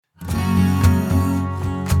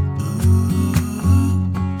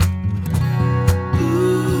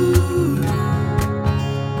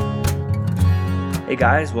Hey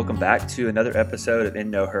guys, welcome back to another episode of In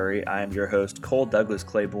No Hurry. I am your host, Cole Douglas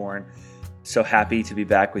Claiborne. So happy to be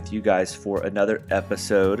back with you guys for another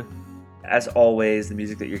episode. As always, the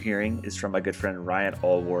music that you're hearing is from my good friend Ryan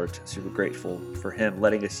Allwart. Super grateful for him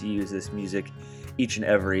letting us use this music each and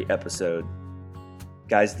every episode.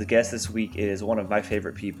 Guys, the guest this week is one of my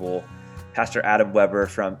favorite people. Pastor Adam Weber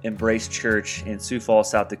from Embrace Church in Sioux Falls,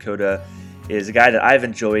 South Dakota, is a guy that I've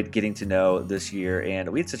enjoyed getting to know this year. And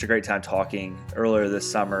we had such a great time talking earlier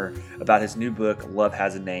this summer about his new book, Love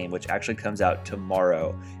Has a Name, which actually comes out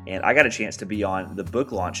tomorrow. And I got a chance to be on the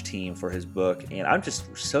book launch team for his book. And I'm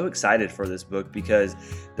just so excited for this book because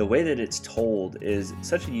the way that it's told is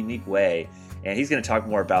such a unique way. And he's going to talk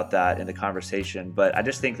more about that in the conversation. But I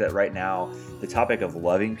just think that right now, the topic of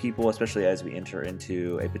loving people, especially as we enter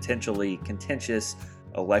into a potentially contentious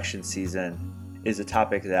election season, is a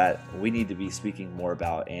topic that we need to be speaking more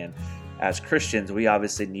about. And as Christians, we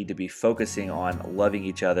obviously need to be focusing on loving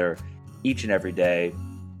each other each and every day,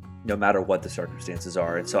 no matter what the circumstances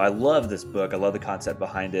are. And so I love this book. I love the concept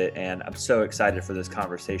behind it. And I'm so excited for this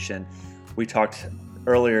conversation. We talked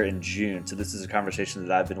earlier in June. So this is a conversation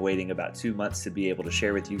that I've been waiting about 2 months to be able to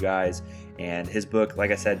share with you guys. And his book, like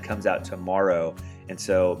I said, comes out tomorrow. And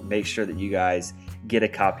so make sure that you guys get a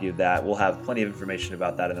copy of that. We'll have plenty of information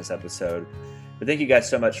about that in this episode. But thank you guys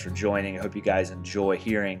so much for joining. I hope you guys enjoy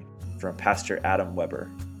hearing from Pastor Adam Weber.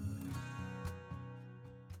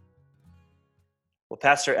 Well,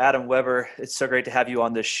 Pastor Adam Weber, it's so great to have you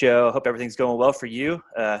on this show. I hope everything's going well for you.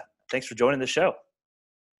 Thanks for joining the show.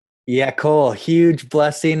 Yeah, Cole, huge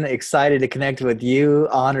blessing. Excited to connect with you.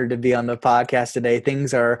 Honored to be on the podcast today.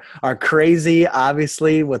 Things are crazy,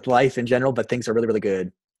 obviously, with life in general, but things are really, really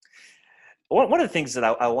good. One of the things that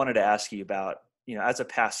I wanted to ask you about, as a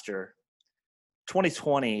pastor,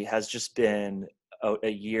 2020 has just been a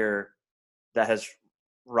year that has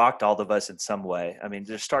rocked all of us in some way. I mean,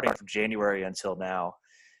 just starting from January until now,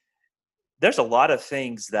 there's a lot of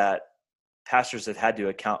things that pastors have had to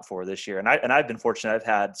account for this year. And I've been fortunate. I've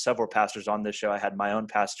had several pastors on this show. I had my own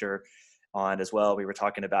pastor on as well. We were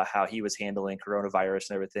talking about how he was handling coronavirus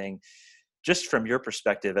and everything. Just from your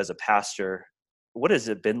perspective as a pastor, what has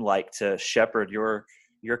it been like to shepherd your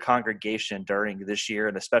congregation during this year,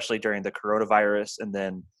 and especially during the coronavirus, and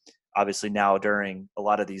then obviously now during a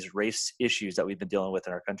lot of these race issues that we've been dealing with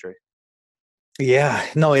in our country? Yeah,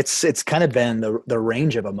 no, it's kind of been the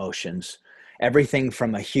range of emotions. Everything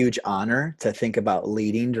from a huge honor to think about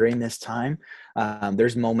leading during this time.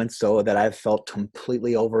 There's moments though that I've felt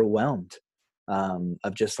completely overwhelmed,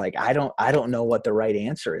 of just like I don't know what the right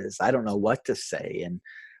answer is. I don't know what to say, and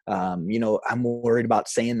I'm worried about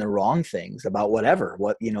saying the wrong things about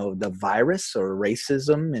the virus or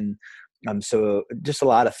racism, and so just a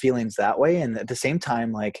lot of feelings that way. And at the same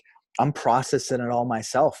time, like I'm processing it all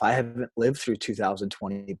myself. I haven't lived through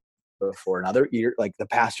 2020 before. Another year, like the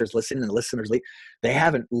pastors listening and the listeners, they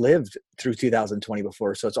haven't lived through 2020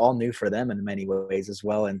 before, so it's all new for them in many ways as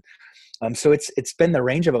well. And so it's been the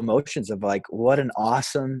range of emotions of like, what an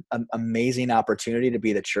awesome, amazing opportunity to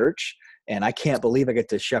be the church. And I can't believe I get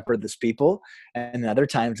to shepherd this people. And other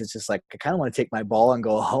times it's just like, I kind of want to take my ball and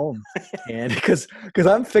go home. And because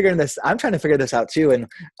I'm trying to figure this out too. And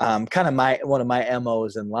kind of one of my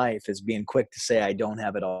MOs in life is being quick to say, I don't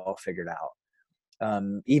have it all figured out.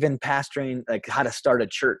 Even pastoring, like how to start a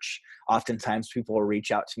church. Oftentimes people will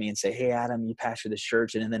reach out to me and say, hey, Adam, you pastor this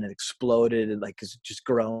church. And then it exploded and like, it's just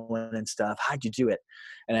growing and stuff. How'd you do it?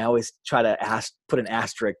 And I always try to put an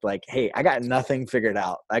asterisk like, hey, I got nothing figured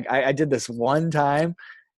out. Like I did this one time,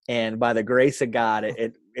 and by the grace of God,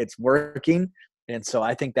 it's working. And so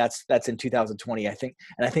I think that's in 2020. I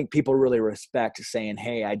think people really respect saying,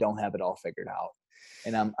 hey, I don't have it all figured out,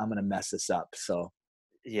 and I'm going to mess this up. So.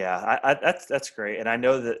 Yeah, that's great. And I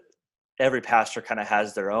know that every pastor kind of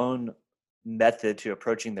has their own method to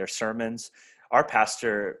approaching their sermons. Our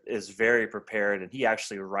pastor is very prepared, and he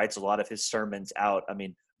actually writes a lot of his sermons out,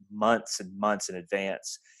 months and months in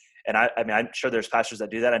advance. And I'm sure there's pastors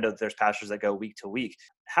that do that. I know that there's pastors that go week to week.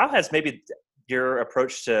 How has maybe your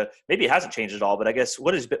approach to, maybe it hasn't changed at all, but I guess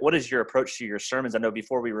what is your approach to your sermons? I know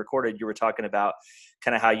before we recorded, you were talking about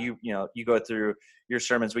kind of how you go through your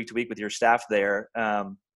sermons week to week with your staff there.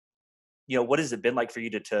 What has it been like for you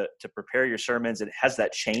to prepare your sermons, and has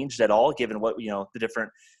that changed at all given what, the different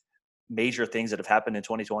major things that have happened in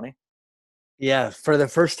 2020? Yeah, for the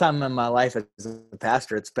first time in my life as a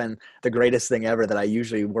pastor, it's been the greatest thing ever that I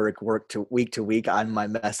usually work to week on my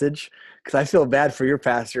message, because I feel bad for your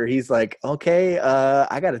pastor. He's like, okay,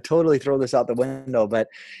 I got to totally throw this out the window. But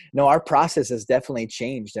no, our process has definitely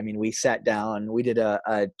changed. I mean, we sat down, we did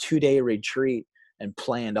a 2-day retreat and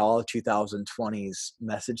planned all of 2020's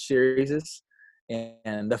message series.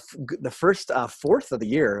 And the first fourth of the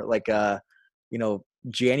year, like you know,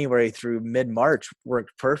 January through mid March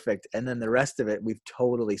worked perfect, and then the rest of it we've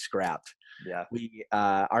totally scrapped. Yeah. We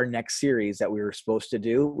our next series that we were supposed to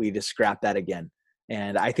do, we just scrapped that again.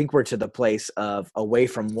 And I think we're to the place of away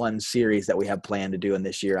from one series that we have planned to do in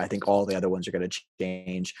this year. I think all the other ones are going to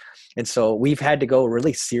change. And so we've had to go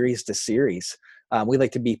really series to series. We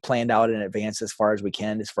like to be planned out in advance as far as we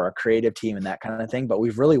can, as for our creative team and that kind of thing. But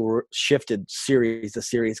we've really shifted series to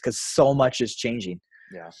series because so much is changing.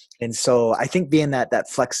 Yeah. And so I think being that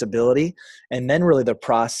flexibility, and then really the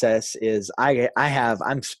process is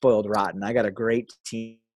I'm spoiled rotten. I got a great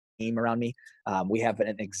team around me. We have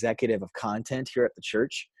an executive of content here at the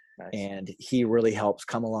church, Nice. and he really helps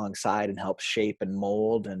come alongside and help shape and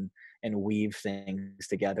mold and weave things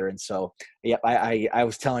together. And so, yeah, I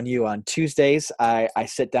was telling you on Tuesdays, I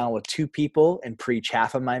sit down with two people and preach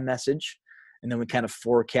half of my message, and then we kind of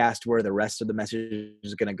forecast where the rest of the message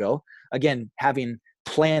is going to go. Again, having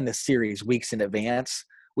planned the series weeks in advance,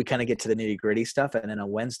 we kind of get to the nitty gritty stuff. And then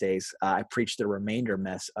on Wednesdays, I preach the remainder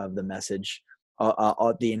of the message,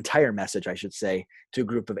 the entire message, I should say, to a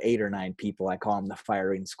group of 8 or 9 people. I call them the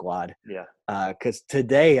firing squad. Yeah. Because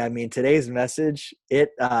today's message, it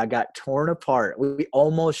got torn apart. We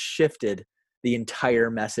almost shifted the entire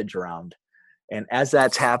message around. And as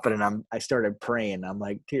that's happening, I started praying. I'm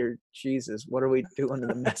like, dear Jesus, what are we doing to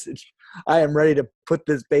the message? I am ready to put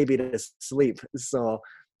this baby to sleep. So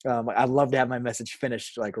I'd love to have my message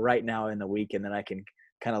finished like right now in the week, and then I can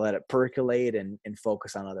kind of let it percolate and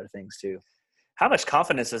focus on other things too. How much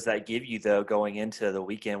confidence does that give you, though, going into the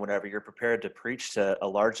weekend whenever you're prepared to preach to a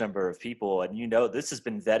large number of people and this has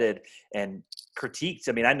been vetted and critiqued?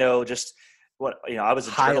 I mean, I know just I was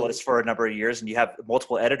a journalist for a number of years, and you have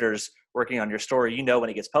multiple editors working on your story. When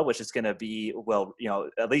it gets published, it's going to be,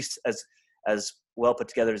 at least as well put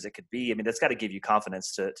together as it could be. I mean, that's got to give you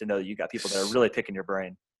confidence to know that you got people that are really picking your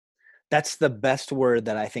brain. That's the best word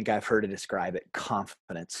that I think I've heard to describe it,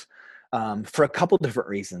 confidence. For a couple different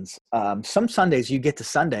reasons. Some Sundays you get to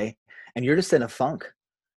Sunday and you're just in a funk.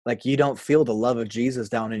 Like you don't feel the love of Jesus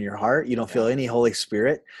down in your heart. You don't feel any Holy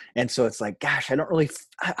Spirit. And so it's like, gosh,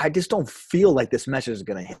 I just don't feel like this message is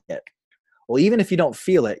going to hit. Well, even if you don't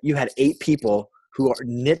feel it, you had 8 people who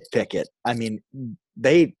nitpick it. I mean,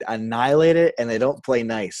 they annihilate it and they don't play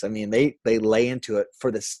nice. I mean, they lay into it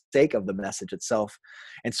for the sake of the message itself.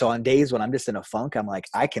 And so on days when I'm just in a funk, I'm like,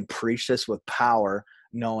 I can preach this with power,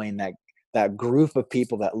 knowing that group of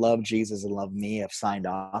people that love Jesus and love me have signed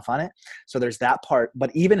off on it. So there's that part. But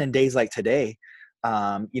even in days like today,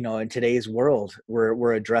 in today's world,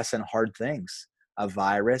 we're addressing hard things, a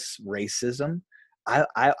virus, racism.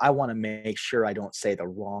 I want to make sure I don't say the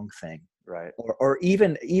wrong thing, right? Or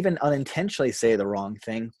even unintentionally say the wrong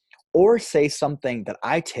thing, or say something that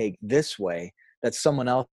I take this way that someone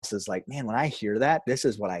else is like, man, when I hear that, this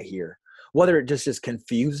is what I hear. Whether it just is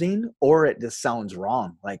confusing or it just sounds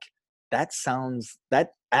wrong. Like that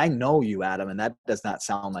I know you, Adam, and that does not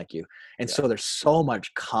sound like you. And so there's so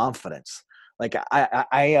much confidence. Like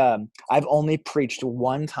I've only preached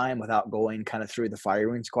one time without going kind of through the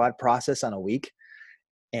firing squad process on a week.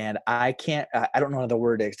 And I don't know another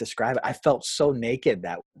word to describe it. I felt so naked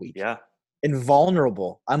that week. Yeah. And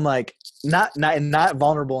vulnerable. I'm like, not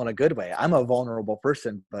vulnerable in a good way. I'm a vulnerable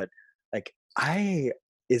person, but like,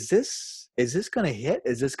 is this going to hit?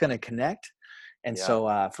 Is this going to connect? And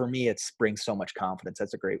so for me, it brings so much confidence.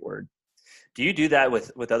 That's a great word. Do you do that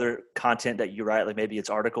with other content that you write? Like maybe it's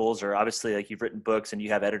articles, or obviously like you've written books and you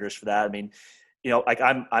have editors for that. I mean, like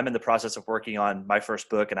I'm in the process of working on my first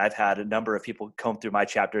book, and I've had a number of people come through my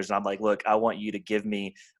chapters, and I'm like, look, I want you to give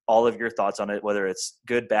me all of your thoughts on it, whether it's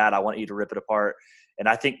good, bad. I want you to rip it apart. And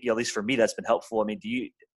I think, at least for me, that's been helpful. I mean, do you,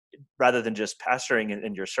 rather than just pastoring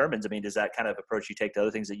in your sermons, I mean, does that kind of approach you take to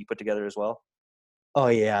other things that you put together as well? Oh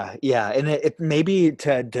yeah, yeah, and it maybe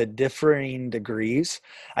to differing degrees.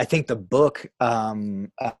 I think the book, the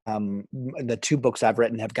 2 books I've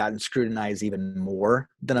written have gotten scrutinized even more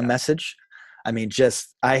than a message. I mean,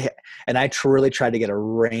 I truly try to get a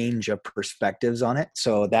range of perspectives on it.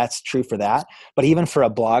 So that's true for that. But even for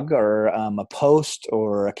a blog or a post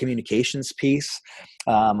or a communications piece,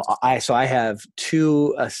 I have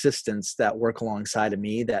 2 assistants that work alongside of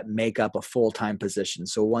me that make up a full-time position.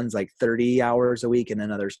 So one's like 30 hours a week and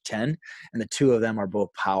another's 10. And the 2 of them are both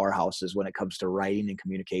powerhouses when it comes to writing and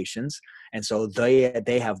communications. And so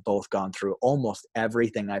they have both gone through almost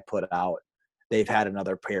everything I put out. They've had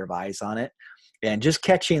another pair of eyes on it, and just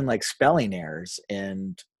catching like spelling errors.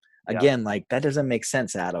 And again, like that doesn't make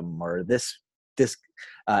sense, Adam, or this,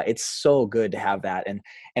 it's so good to have that. And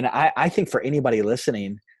I think for anybody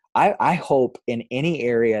listening, I hope in any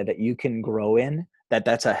area that you can grow in,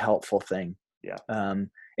 that's a helpful thing. Yeah.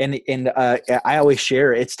 And I always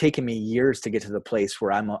share, it's taken me years to get to the place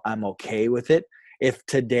where I'm okay with it. If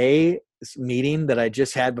today's meeting that I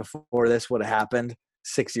just had before this would have happened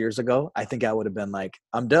 6 years ago, I think I would have been like,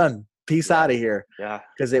 I'm done. Peace Yeah. out of here. Yeah.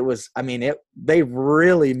 Because it was, I mean, they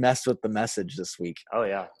really messed with the message this week. Oh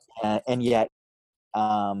yeah. And yet,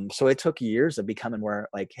 so it took years of becoming where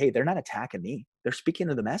like, hey, they're not attacking me. They're speaking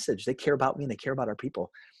to the message. They care about me and they care about our people.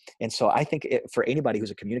 And so I think for anybody who's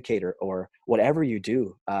a communicator or whatever you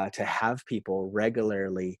do, to have people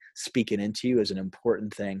regularly speaking into you is an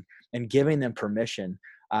important thing, and giving them permission.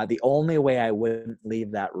 The only way I wouldn't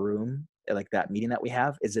leave that room, like that meeting that we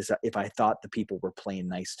have, is this, if I thought the people were playing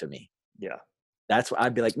nice to me. Yeah. That's what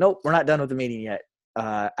I'd be like, nope, we're not done with the meeting yet.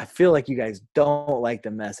 I feel like you guys don't like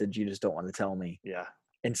the message. You just don't want to tell me. Yeah.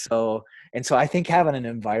 And so I think having an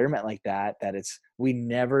environment like that we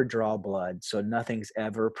never draw blood, so nothing's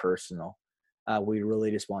ever personal. We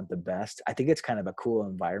really just want the best. I think it's kind of a cool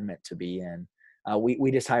environment to be in.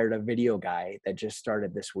 We just hired a video guy that just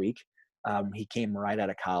started this week. He came right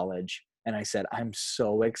out of college, and I said, I'm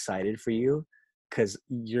so excited for you, because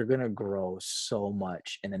you're going to grow so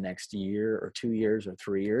much in the next year or 2 years or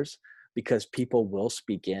 3 years, because people will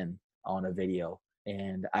speak in on a video.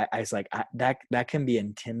 And I was like, that can be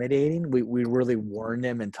intimidating. We really warned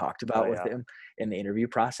him and talked Oh about with yeah. him in the interview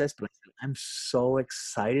process. But I said, I'm so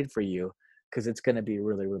excited for you, because it's going to be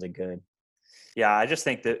really, really good. Yeah. I just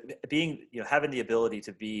think that being, having the ability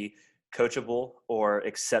to be coachable or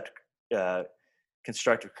accept uh,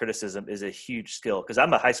 constructive criticism is a huge skill, because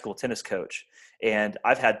I'm a high school tennis coach and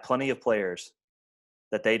I've had plenty of players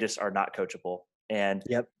that they just are not coachable. And,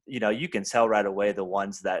 Yep. you can tell right away the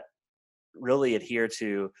ones that really adhere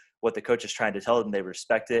to what the coach is trying to tell them. They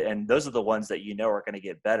respect it. And those are the ones that, are going to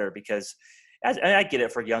get better, because and I get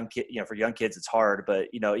it, for for young kids, it's hard, but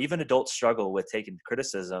even adults struggle with taking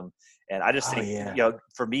criticism. And I just Oh think, yeah.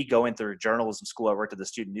 for me, going through journalism school, I worked at the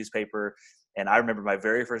student newspaper, and I remember my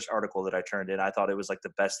very first article that I turned in, I thought it was like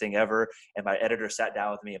the best thing ever. And my editor sat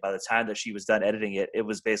down with me, and by the time that she was done editing it, it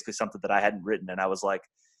was basically something that I hadn't written. And I was like,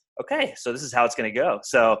 okay, so this is how it's going to go.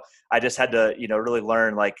 So I just had to, really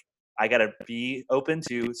learn, like, I got to be open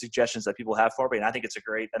to suggestions that people have for me. And I think it's a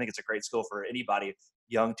great skill for anybody,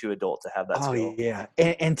 young to adult, to have that Oh skill. yeah.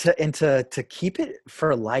 And to keep it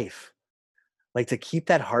for life, like to keep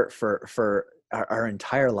that heart for our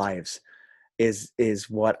entire lives, is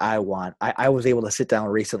what I want. I was able to sit down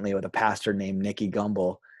recently with a pastor named Nicky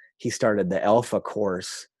Gumbel. He started the Alpha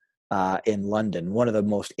course in London, one of the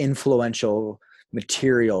most influential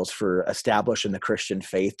materials for establishing the Christian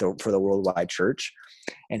faith for the worldwide church.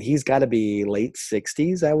 And he's got to be late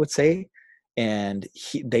 60s, I would say. And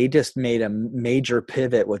they just made a major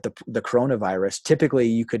pivot with the coronavirus. Typically,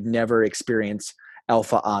 you could never experience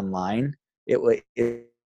Alpha online.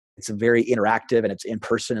 It's very interactive, and it's in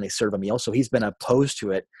person, and they serve a meal. So he's been opposed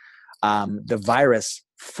to it. The virus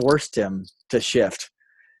forced him to shift,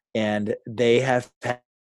 and they've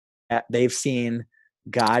seen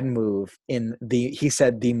God move in he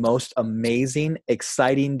said, the most amazing,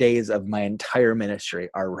 exciting days of my entire ministry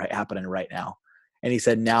are happening right now. And he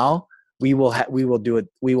said, now we will do it.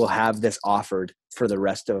 We will have this offered for the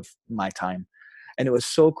rest of my time. And it was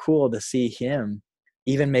so cool to see him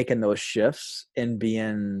even making those shifts and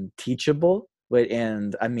being teachable.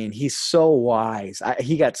 And I mean, he's so wise.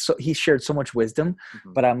 He shared so much wisdom,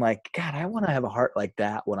 Mm-hmm. but I'm like, God, I want to have a heart like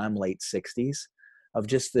that when I'm late 60s, of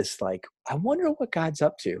just this, like, I wonder what God's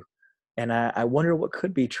up to. And I wonder what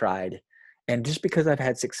could be tried. And just because I've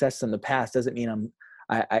had success in the past doesn't mean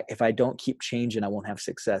if I don't keep changing, I won't have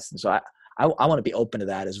success. And so I want to be open to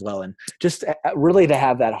that as well. And just really to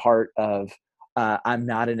have that heart of, I'm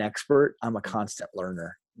not an expert. I'm a constant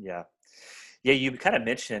learner. Yeah. Yeah. You kind of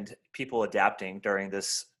mentioned people adapting during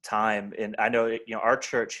this time. And I know, our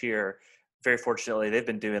church here, very fortunately, they've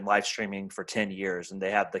been doing live streaming for 10 years, and they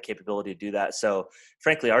have the capability to do that. So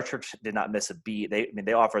frankly, our church did not miss a beat.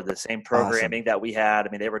 They offer the same Awesome. programming that we had. I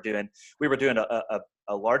mean, we were doing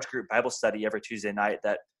a large group Bible study every Tuesday night,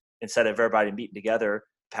 that instead of everybody meeting together,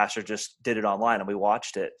 pastor just did it online and we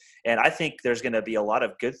watched it. And I think there's going to be a lot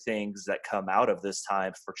of good things that come out of this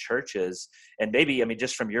time for churches. And maybe, I mean,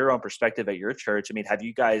 just from your own perspective at your church, I mean, have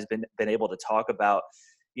you guys been able to talk about,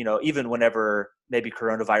 even whenever maybe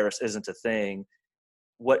coronavirus isn't a thing,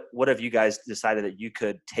 what have you guys decided that you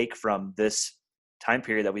could take from this time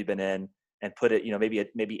period that we've been in and put it,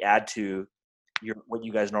 maybe add to what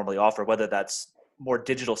you guys normally offer, whether that's more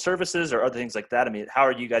digital services or other things like that? I mean, how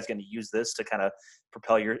are you guys going to use this to kind of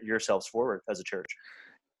propel yourselves forward as a church?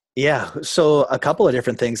 Yeah. So a couple of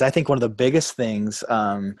different things. I think one of the biggest things,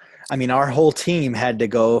 I mean, our whole team had to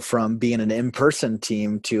go from being an in-person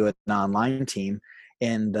team to an online team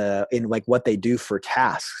in like what they do for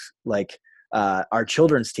tasks. Like our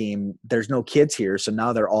children's team, there's no kids here. So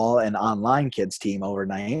now they're all an online kids team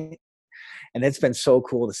overnight. And it's been so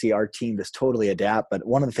cool to see our team just totally adapt. But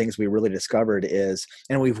one of the things we really discovered is,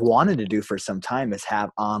 and we've wanted to do for some time, is have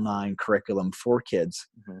online curriculum for kids.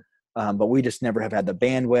 Mm-hmm. But we just never have had the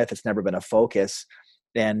bandwidth. It's never been a focus.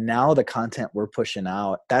 And now the content we're pushing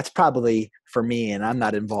out, that's probably for me, and I'm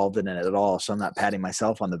not involved in it at all. So I'm not patting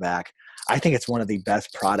myself on the back. I think it's one of the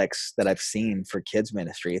best products that I've seen for kids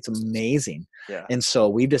ministry. It's amazing. Yeah. And so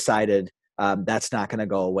we've decided that's not going to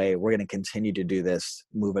go away. We're going to continue to do this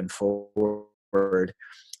moving forward.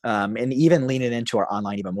 And even leaning into our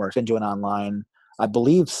online even more. We've been doing online, I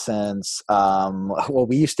believe, since, well,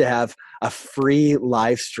 we used to have a free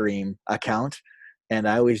live stream account. And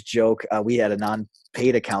I always joke, we had a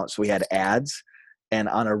non-paid account, so we had ads. And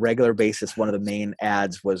on a regular basis, one of the main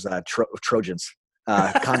ads was Trojans,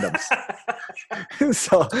 condoms.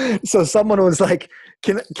 So someone was like,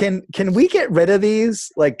 can we get rid of these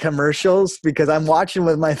like commercials, because I'm watching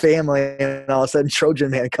with my family and all of a sudden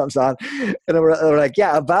Trojan Man comes on, and we're like,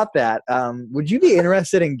 yeah, about that, would you be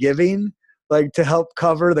interested in giving like to help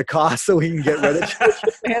cover the cost so we can get rid of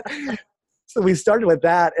Trojan Man? So we started with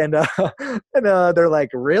that, and they're like,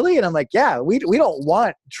 really? And I'm like, yeah, we don't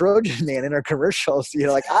want Trojan Man in our commercials,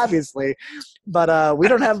 like obviously, but we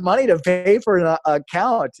don't have money to pay for an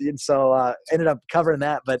account, and so ended up covering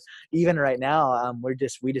that. But even right now, we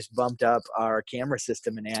just bumped up our camera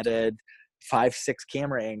system and added 5-6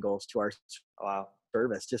 camera angles to our Wow.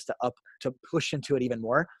 service just to push into it even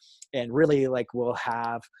more. And really, like, we'll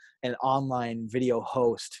have an online video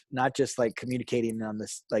host, not just like communicating on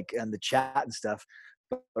this, like on the chat and stuff,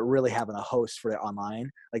 but really having a host for it online.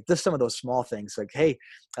 Like just some of those small things, like, hey,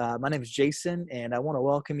 my name is Jason and I want to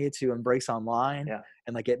welcome you to Embrace Online. Yeah.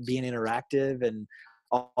 And like it being interactive and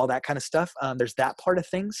all that kind of stuff. There's that part of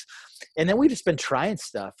things. And then we've just been trying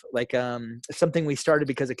stuff like something we started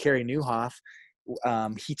because of Carey Nieuwhof.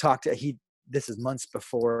 This is months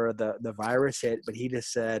before the virus hit, but he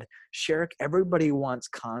just said, Sherrick, everybody wants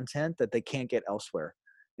content that they can't get elsewhere.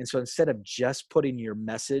 And so instead of just putting your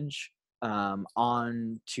message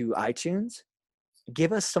on to iTunes,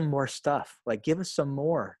 give us some more stuff, like give us some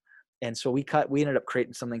more. And so we ended up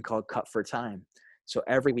creating something called Cut for Time. So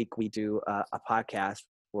every week we do a podcast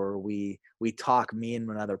where we talk, me and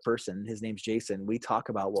another person, his name's Jason, we talk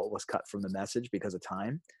about what was cut from the message because of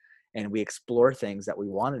time. And we explore things that we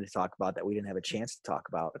wanted to talk about that we didn't have a chance to talk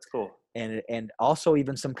about. That's cool. And also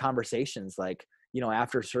even some conversations, like,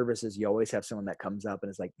 after services, you always have someone that comes up and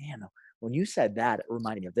is like, man, when you said that, it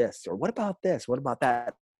reminded me of this, or what about this? What about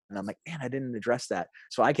that? And I'm like, man, I didn't address that.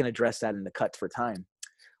 So I can address that in the Cut for Time.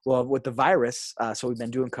 Well, with the virus, so we've been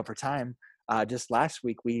doing Cut for Time. Just last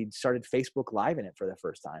week, we started Facebook Live in it for the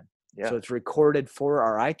first time. Yeah. So it's recorded for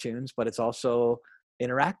our iTunes, but it's also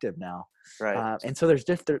interactive now. Right. And so there's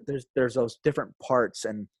those different parts,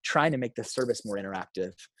 and trying to make the service more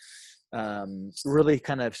interactive. Really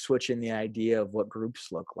kind of switching the idea of what groups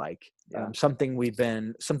look like. Yeah. Something we've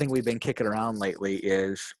been kicking around lately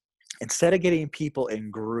is, instead of getting people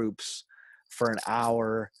in groups for an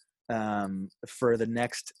hour for the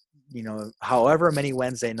next, however many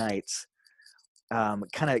Wednesday nights, kind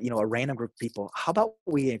of, a random group of people, how about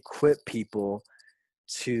we equip people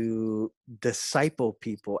to disciple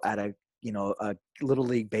people at a little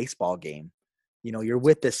league baseball game? You're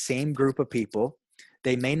with the same group of people.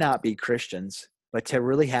 They may not be Christians, but to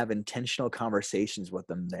really have intentional conversations with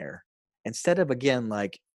them there, instead of, again,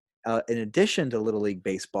 like, in addition to little league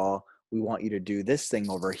baseball, we want you to do this thing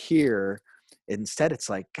over here. Instead, it's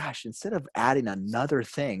like, gosh, instead of adding another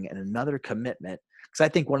thing and another commitment, because I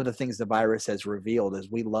think one of the things the virus has revealed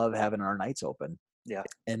is we love having our nights open. Yeah.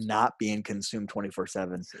 And not being consumed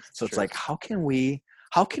 24/7. So it's true. like, how can we,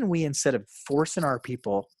 instead of forcing our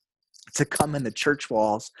people to come in the church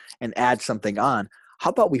walls and add something on,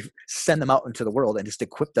 how about we send them out into the world and just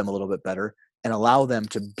equip them a little bit better and allow them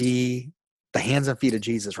to be the hands and feet of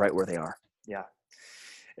Jesus right where they are? Yeah.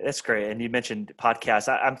 That's great. And you mentioned podcasts.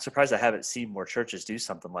 I'm surprised I haven't seen more churches do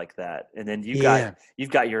something like that. And then you've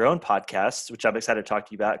got your own podcast, which I'm excited to talk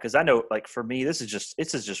to you about, because I know, like, for me, this is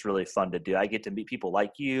just really fun to do. I get to meet people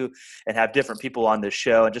like you and have different people on this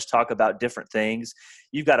show and just talk about different things.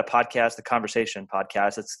 You've got a podcast, the Conversation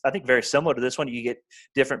Podcast. It's, I think, very similar to this one. You get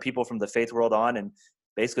different people from the faith world on and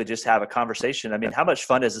basically just have a conversation. I mean, how much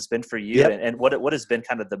fun has this been for you? Yep. And what has been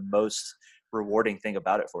kind of the most rewarding thing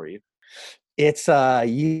about it for you? It's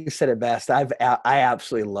you said it best. I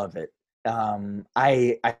absolutely love it.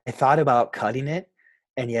 I thought about cutting it,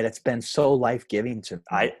 and yet it's been so life-giving to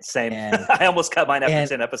me. Same. And I almost cut mine after and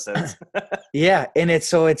 10 episodes. yeah, and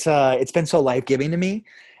it's been so life-giving to me.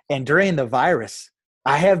 And during the virus,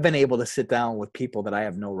 I have been able to sit down with people that I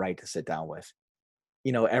have no right to sit down with.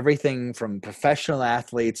 Everything from professional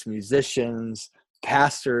athletes, musicians,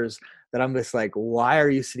 pastors, that I'm just like, why are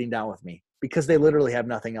you sitting down with me? Because they literally have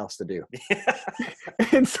nothing else to do.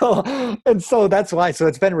 and so that's why. So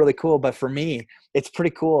it's been really cool. But for me, it's pretty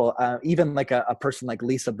cool. Even like a person like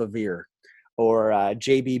Lisa Bevere or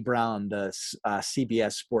JB Brown, the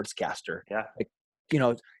CBS sportscaster. Yeah. Like,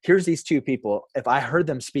 here's these two people. If I heard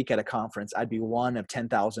them speak at a conference, I'd be one of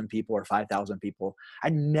 10,000 people or 5,000 people.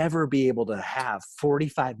 I'd never be able to have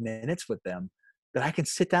 45 minutes with them that I can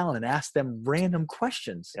sit down and ask them random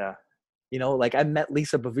questions. Yeah. Like I met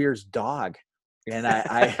Lisa Bevere's dog, and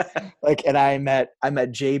I met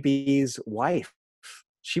JB's wife.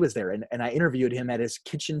 She was there, and I interviewed him at his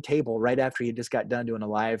kitchen table right after he just got done doing a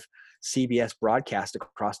live CBS broadcast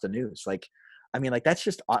across the news. That's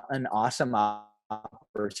just an awesome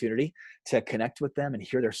opportunity to connect with them and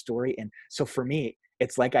hear their story. And so for me,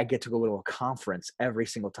 it's like I get to go to a conference every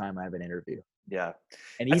single time I have an interview. Yeah.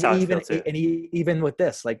 And That's how I feel too. even with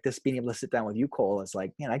this, like this being able to sit down with you, Cole, is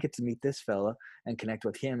like, man, I get to meet this fella and connect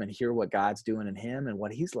with him and hear what God's doing in him and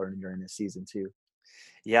what he's learning during this season too.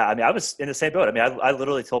 Yeah. I mean, I was in the same boat. I mean, I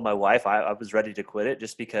literally told my wife I was ready to quit it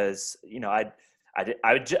just because,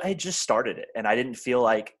 I just started it and I didn't feel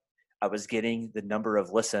like I was getting the number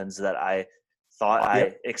of listens that I thought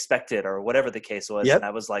I expected or whatever the case was. And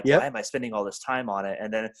I was like, why am I spending all this time on it?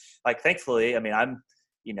 And then thankfully, I mean, I'm,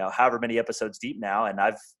 however many episodes deep now, and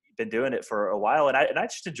I've been doing it for a while, and I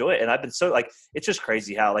just enjoy it. And I've been so it's just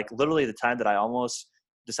crazy how literally the time that I almost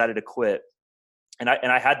decided to quit, and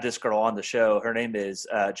I had this girl on the show. Her name is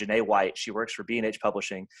Janae White. She works for B&H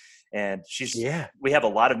Publishing, and we have a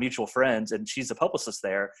lot of mutual friends, and she's a publicist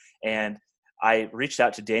there. And I reached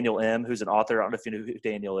out to Daniel M., who's an author. I don't know if you know who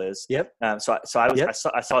Daniel is. Yep. I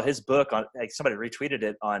saw his book on somebody retweeted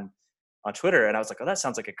it on Twitter. And I was like, oh, that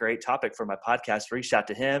sounds like a great topic for my podcast. Reached out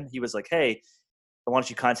to him. He was like, hey, why don't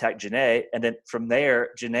you contact Janae? And then from there,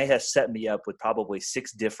 Janae has set me up with probably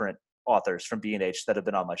 6 different authors from B&H that have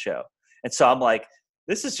been on my show. And so I'm like,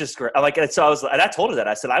 this is just great. And so and I told her that.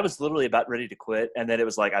 I said, I was literally about ready to quit. And then it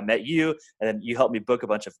was like, I met you, and then you helped me book a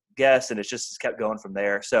bunch of guests, and it's kept going from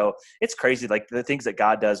there. So it's crazy, like the things that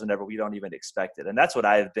God does whenever we don't even expect it. And that's what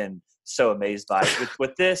I have been so amazed by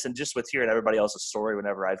with this, and just with hearing everybody else's story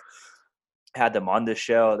whenever I've had them on this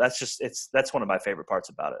show. That's one of my favorite parts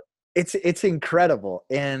about it. It's incredible.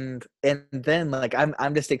 And then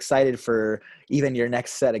I'm just excited for even your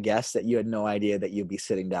next set of guests that you had no idea that you'd be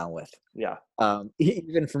sitting down with. Yeah.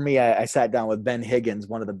 Even for me, I sat down with Ben Higgins,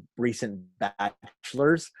 one of the recent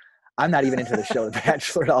Bachelors. I'm not even into the show The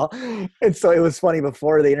Bachelor at all. And so it was funny,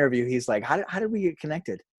 before the interview, he's like, how did we get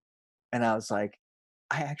connected? And I was like,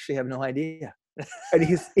 I actually have no idea. And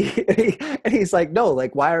he's like, no,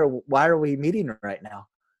 like, why are we meeting right now?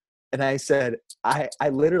 And I said, I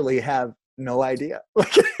literally have no idea.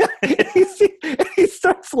 He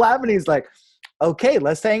starts laughing. He's like, okay,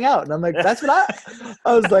 let's hang out. And I'm like, that's what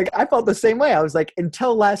I was like, I felt the same way. I was like,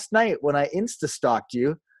 until last night when I Insta-stalked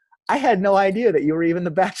you, I had no idea that you were even The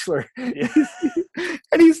Bachelor. Yeah.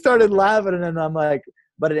 And he started laughing, and I'm like,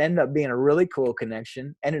 but it ended up being a really cool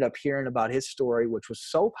connection. Ended up hearing about his story, which was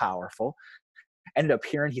so powerful. Ended up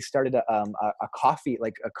hearing he started a coffee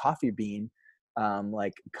bean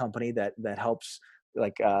company that helps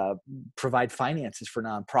provide finances for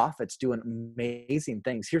nonprofits, doing amazing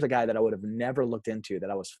things. Here's a guy that I would have never looked into, that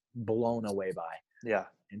I was blown away by. Yeah.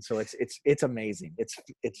 And so it's amazing.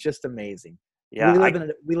 It's just amazing. Yeah.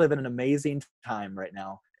 We live in an amazing time right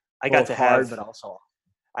now. I got to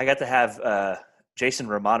have Jason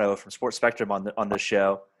Romano from Sports Spectrum on this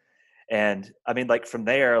show. And I mean, from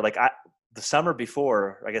there, the summer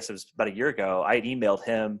before, I guess it was about a year ago, I had emailed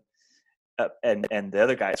him and the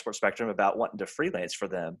other guy at Sports Spectrum about wanting to freelance for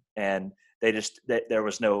them. And there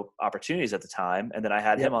was no opportunities at the time. And then I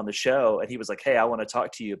had him on the show, and he was like, hey, I want to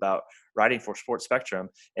talk to you about writing for Sports Spectrum.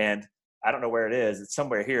 And I don't know where it is. It's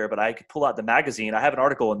somewhere here, but I could pull out the magazine. I have an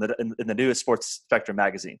article in the newest Sports Spectrum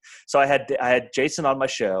magazine. So I had Jason on my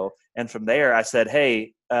show. And from there I said,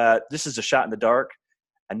 hey, this is a shot in the dark.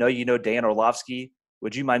 I know you know Dan Orlovsky.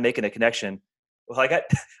 Would you mind making a connection? Well, I got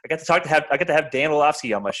to have Dan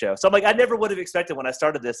Orlovsky on my show. So I'm like, I never would have expected when I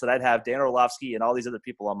started this that I'd have Dan Orlovsky and all these other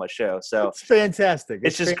people on my show. So it's fantastic.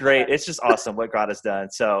 It's just great. It's just awesome what God has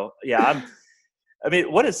done. So yeah, I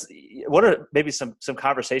mean, what are maybe some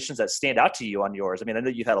conversations that stand out to you on yours? I mean, I know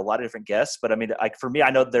you've had a lot of different guests, but I mean, like for me,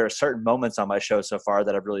 I know there are certain moments on my show so far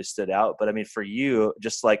that have really stood out. But I mean, for you,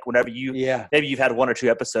 just like whenever Yeah. maybe you've had one or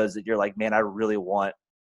two episodes that you're like, man, I really want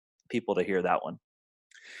people to hear that one.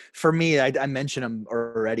 For me, I mentioned him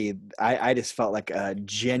already. I just felt like a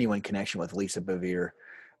genuine connection with Lisa Bevere.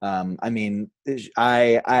 I mean,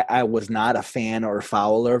 I was not a fan or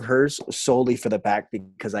follower of hers solely for the fact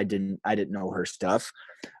because I didn't know her stuff.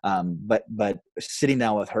 But sitting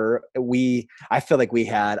down with her, I feel like we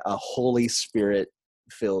had a Holy Spirit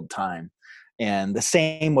filled time. And the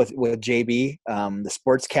same with JB, the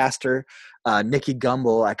sportscaster, Nikki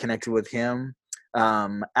Gumbel. I connected with him.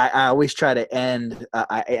 I always try to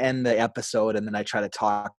I end the episode and then I try to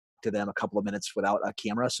talk to them a couple of minutes without a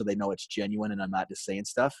camera so they know it's genuine and I'm not just saying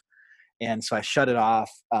stuff. And so I shut it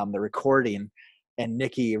off, the recording, and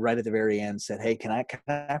Nikki right at the very end said, "Hey, can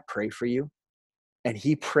I pray for you?" And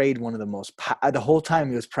he prayed one of the most the whole time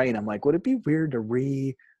he was praying. I'm like, would it be weird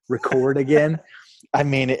to record again? I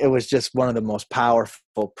mean, it was just one of the most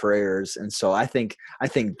powerful prayers. And so I think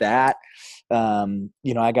that,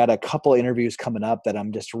 I got a couple interviews coming up that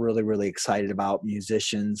I'm just really, really excited about,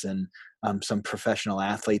 musicians and some professional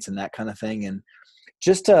athletes and that kind of thing. And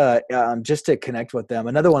just to connect with them.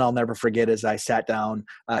 Another one I'll never forget is I sat down.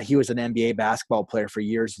 He was an NBA basketball player for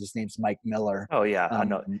years. His name's Mike Miller. Oh yeah, I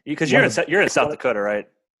know because One you're in South Dakota, right?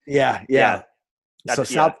 Yeah. Yeah. So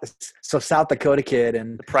Yeah. South Dakota kid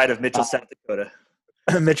and The pride of Mitchell, South Dakota.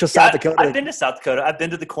 Mitchell, Yeah, South Dakota. I've been to South Dakota. I've been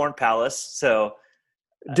to the Corn Palace. So,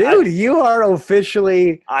 Dude, you are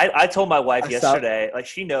officially. I told my wife South- yesterday, like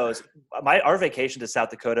she knows, our vacation to South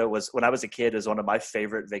Dakota was when I was a kid. Is one of my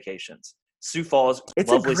favorite vacations. Sioux Falls, It's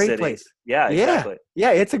lovely a great city. place. Yeah, exactly. Yeah,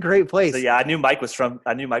 it's a great place. So yeah, I knew Mike was from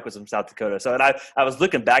South Dakota. So, and I was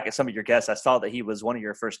looking back at some of your guests. I saw that he was one of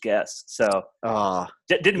your first guests. So,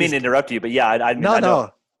 didn't mean to interrupt you, but yeah, I mean, I know.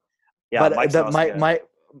 Yeah, but Mike's awesome,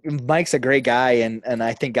 Mike's a great guy, and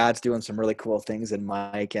I think God's doing some really cool things in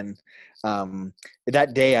Mike. And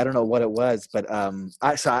that day, I don't know what it was, but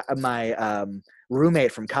my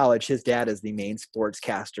roommate from college, his dad is the main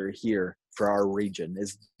sportscaster here for our region,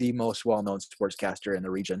 is the most well-known sportscaster in the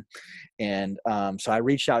region. And so I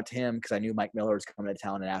reached out to him because I knew Mike Miller was coming to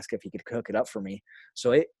town and asked if he could cook it up for me.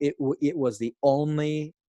 So it was the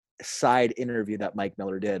only side interview that Mike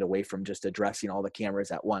Miller did away from just addressing all the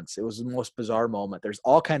cameras at once. It was the most bizarre moment. There's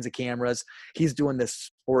all kinds of cameras. He's doing this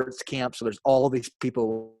sports camp. So there's all these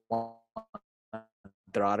people want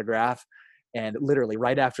their autograph. And literally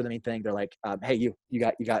right after the main thing, they're like, hey, you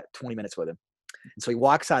got 20 minutes with him. And so he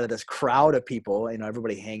walks out of this crowd of people,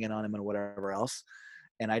 everybody hanging on him and whatever else.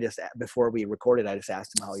 And before we recorded, I just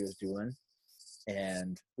asked him how he was doing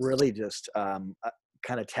and really just kind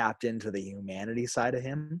of tapped into the humanity side of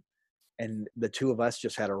him. And the two of us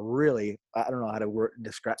just had a really, I don't know how to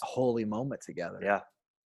describe, holy moment together. Yeah.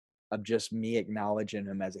 Of just me acknowledging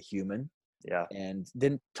him as a human. Yeah. And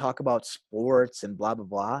didn't talk about sports and blah, blah,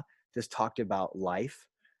 blah. Just talked about life.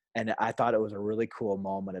 And I thought it was a really cool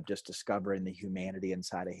moment of just discovering the humanity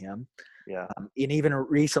inside of him. Yeah. And even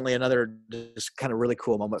recently, another just kind of really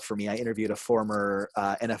cool moment for me, I interviewed a former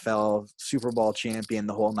NFL Super Bowl champion,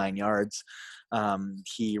 the whole 9 yards.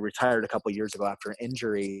 He retired a couple of years ago after an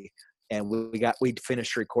injury. And we'd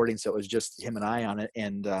finished recording, so it was just him and I on it.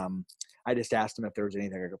 And I just asked him if there was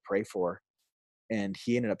anything I could pray for. And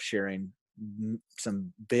he ended up sharing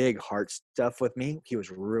some big heart stuff with me. He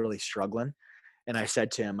was really struggling. And I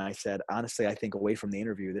said to him, honestly, I think away from the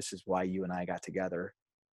interview, this is why you and I got together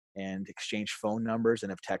and exchanged phone numbers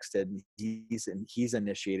and have texted. He's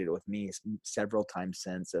initiated it with me several times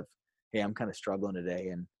since of, hey, I'm kind of struggling today.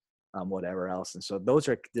 And whatever else. And so those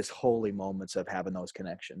are just holy moments of having those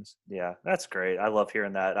connections. Yeah, that's great. I love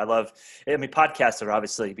hearing that. I mean, podcasts are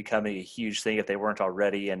obviously becoming a huge thing if they weren't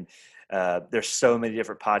already. And there's so many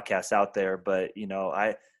different podcasts out there, but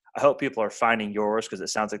I hope people are finding yours because it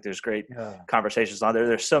sounds like there's great conversations on there.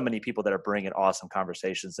 There's so many people that are bringing awesome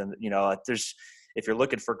conversations. And, if you're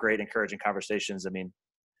looking for great, encouraging conversations, I mean,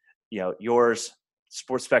 yours,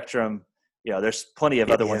 Sports Spectrum, there's plenty of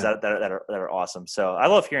other ones that are awesome. So I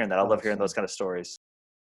love hearing that. I love hearing those kind of stories.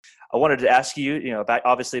 I wanted to ask you,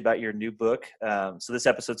 about your new book. So this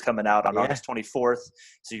episode's coming out on August 24th.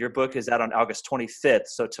 So your book is out on August 25th.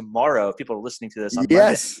 So tomorrow, if people are listening to this on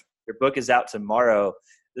Monday, your book is out tomorrow.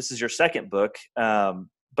 This is your second book.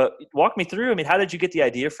 But walk me through, I mean, how did you get the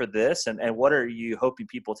idea for this? And what are you hoping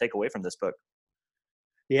people take away from this book?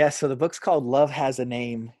 Yeah. So the book's called Love Has a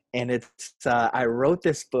Name. And it's, I wrote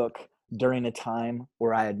this book during a time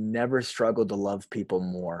where I had never struggled to love people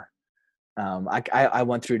more. I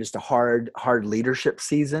went through just a hard leadership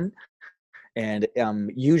season. And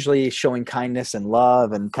usually showing kindness and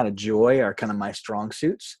love and kind of joy are kind of my strong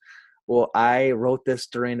suits. Well, I wrote this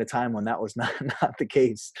during a time when that was not the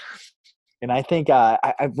case. And I think I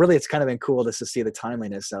really, it's kind of been cool just to see the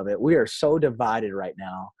timeliness of it. We are so divided right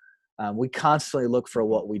now. We constantly look for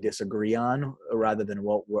what we disagree on rather than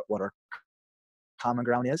what our common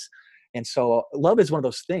ground is. And so love is one of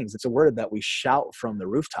those things. It's a word that we shout from the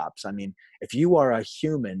rooftops. I mean, if you are a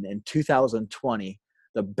human in 2020,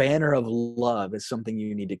 the banner of love is something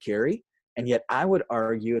you need to carry. And yet I would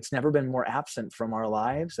argue it's never been more absent from our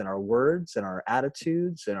lives and our words and our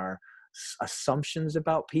attitudes and our assumptions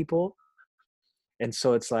about people. And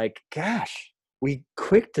so it's like, gosh, we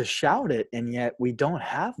quick to shout it, and yet we don't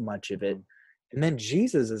have much of it. And then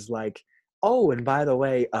Jesus is like, oh, and by the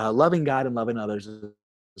way, loving God and loving others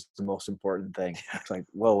is the most important thing. It's like,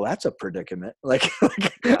 well, that's a predicament. Like, oh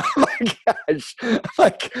my gosh,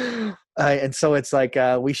 like, and so it's like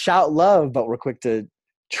we shout love, but we're quick to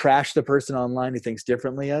trash the person online who thinks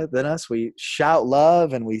differently than us. We shout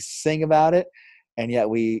love and we sing about it, and yet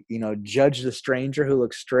we, judge the stranger who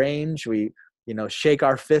looks strange. We shake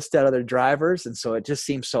our fist at other drivers. And so it just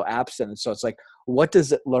seems so absent. And so it's like, what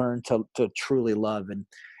does it learn to truly love? And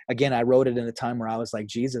again, I wrote it in a time where I was like,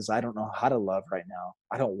 Jesus, I don't know how to love right now.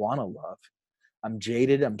 I don't want to love. I'm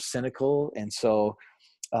jaded. I'm cynical. And so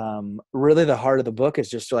really the heart of the book is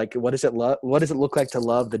just like, what does it look like to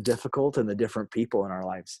love the difficult and the different people in our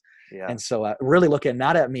lives? Yeah. And so really looking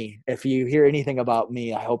not at me. If you hear anything about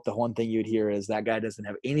me, I hope the one thing you'd hear is that guy doesn't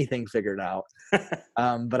have anything figured out.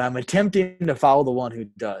 But I'm attempting to follow the one who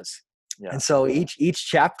does. Yeah. And so each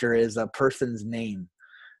chapter is a person's name.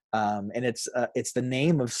 And it's the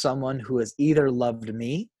name of someone who has either loved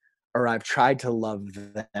me or I've tried to love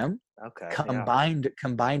them. Okay.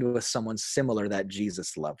 Combined with someone similar that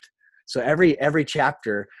Jesus loved. So every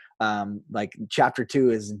chapter, like chapter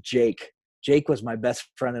 2 is Jake. Jake was my best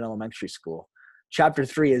friend in elementary school. Chapter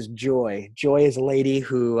 3 is Joy. Joy is a lady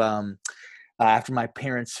who, after my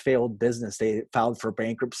parents failed business, they filed for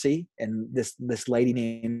bankruptcy. And this lady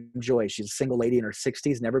named Joy, she's a single lady in her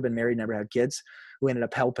 60s, never been married, never had kids, who ended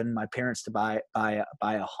up helping my parents to buy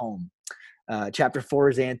a home. Chapter 4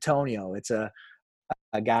 is Antonio. It's a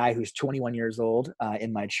guy who's 21 years old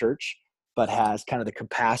in my church, but has kind of the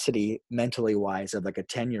capacity mentally wise of like a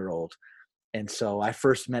 10-year-old. And so I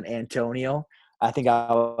first met Antonio. I think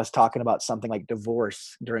I was talking about something like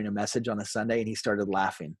divorce during a message on a Sunday, and he started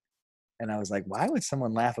laughing. And I was like, why would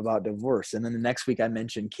someone laugh about divorce? And then the next week I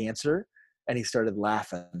mentioned cancer, and he started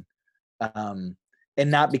laughing. And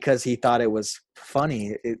not because he thought it was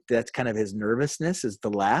funny. That's kind of his nervousness, is the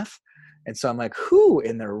laugh. And so I'm like, who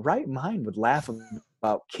in their right mind would laugh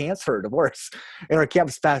about cancer or divorce? And our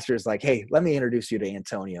campus pastor is like, hey, let me introduce you to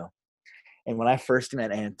Antonio. And when I first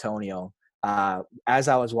met Antonio, as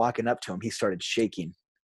I was walking up to him, he started shaking.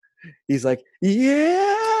 He's like,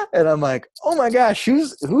 yeah. And I'm like, oh my gosh,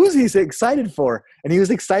 who's he excited for? And he was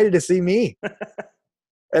excited to see me.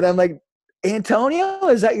 And I'm like, Antonio,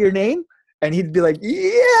 is that your name? And he'd be like,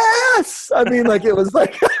 yes. I mean, like, it was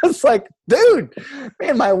like, dude,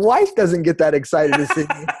 man, my wife doesn't get that excited to see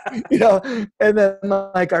me, And then I'm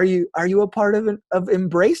like, are you a part of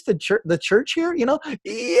Embrace the church here?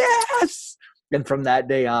 Yes. And from that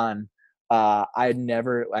day on,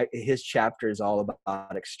 his chapter is all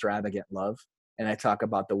about extravagant love. And I talk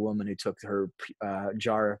about the woman who took her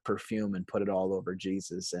jar of perfume and put it all over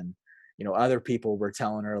Jesus. And, other people were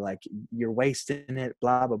telling her, like, you're wasting it,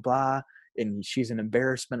 blah, blah, blah. And she's an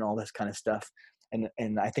embarrassment, all this kind of stuff.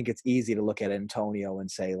 And I think it's easy to look at Antonio and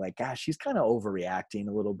say, like, gosh, he's kind of overreacting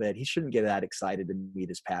a little bit. He shouldn't get that excited to meet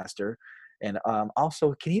his pastor. And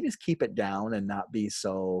also, can he just keep it down and not be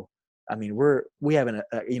so, I mean, we haven't,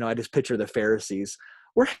 I just picture the Pharisees.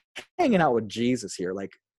 We're hanging out with Jesus here.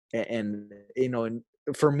 Like, and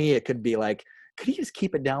for me, it could be like, could he just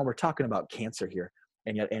keep it down? We're talking about cancer here.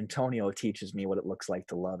 And yet Antonio teaches me what it looks like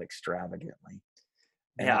to love extravagantly.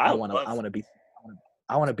 And yeah, I want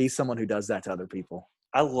to be someone who does that to other people.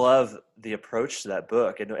 I love the approach to that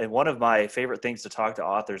book. And one of my favorite things to talk to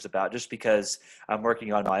authors about, just because I'm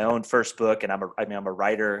working on my own first book and I'm a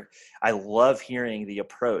writer, I love hearing the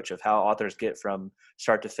approach of how authors get from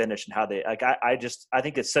start to finish and how they, like, I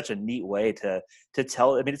think it's such a neat way to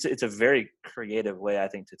tell. I mean, it's a very creative way, I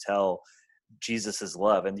think, to tell Jesus's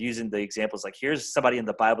love, and using the examples like, here's somebody in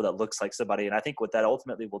the Bible that looks like somebody. And I think what that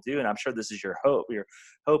ultimately will do, and I'm sure this is your hope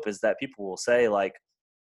is that people will say, like,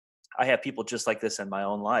 I have people just like this in my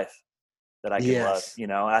own life that I can love,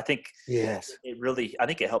 I think I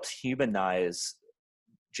think it helps humanize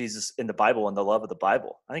Jesus in the Bible and the love of the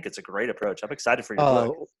Bible. I think it's a great approach. I'm excited for your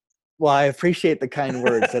book. Well, I appreciate the kind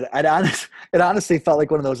words. It honestly felt like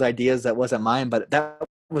one of those ideas that wasn't mine, but that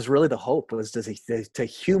was really the hope, was to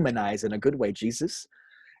humanize in a good way Jesus,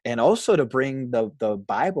 and also to bring the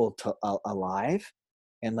Bible to alive.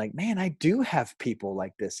 And like, man, I do have people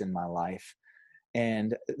like this in my life.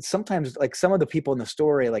 And sometimes, like some of the people in the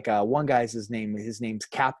story, like one guy's his name's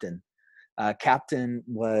Captain. Captain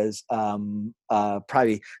was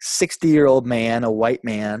probably 60-year-old man, a white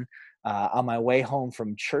man. On my way home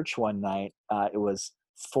from church one night, it was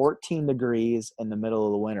 14 degrees in the middle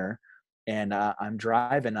of the winter, and I'm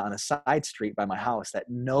driving on a side street by my house that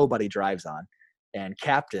nobody drives on. And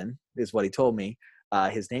Captain is what he told me.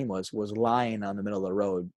 His name was lying on the middle of the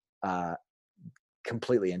road,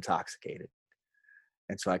 completely intoxicated.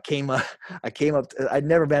 And so I came up. I'd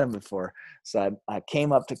never met him before, so I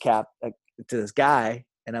came up to this guy,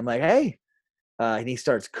 and I'm like, "Hey," and he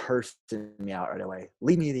starts cursing me out right away.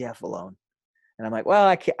 "Leave me the f alone." And I'm like, "Well,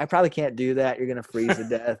 I probably can't do that. You're gonna freeze to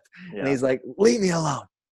death." Yeah. And he's like, "Leave me alone.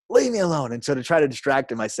 Leave me alone." And so to try to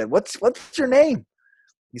distract him, I said, "What's your name?"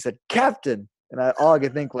 He said, "Captain." And all I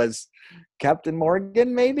could think was, Captain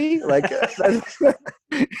Morgan, maybe? Like,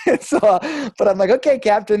 so, but I'm like, "Okay,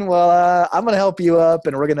 Captain, well, I'm going to help you up,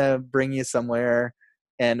 and we're going to bring you somewhere."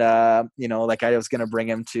 And, like I was going to bring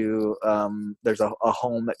him to, there's a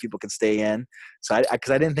home that people can stay in. So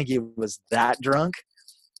cause I didn't think he was that drunk.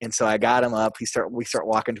 And so I got him up. We start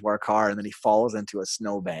walking to our car, and then he falls into a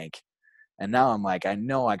snowbank. And now I'm like, I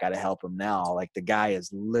know I got to help him now. Like, the guy is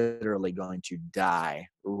literally going to die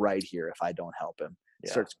right here if I don't help him. He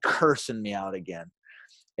starts cursing me out again.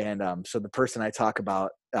 And so the person I talk about,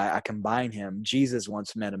 I combine him. Jesus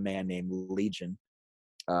once met a man named Legion.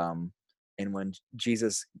 And when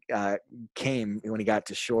Jesus came, when he got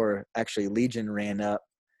to shore, actually Legion ran up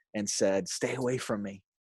and said, "Stay away from me.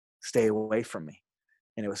 Stay away from me."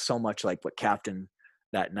 And it was so much like what Captain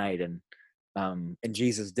that night. And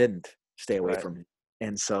Jesus didn't stay away from him.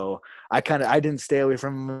 And so I didn't stay away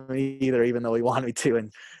from him either, even though he wanted me to.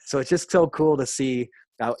 And so it's just so cool to see.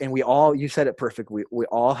 And you said it perfect. We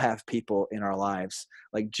all have people in our lives.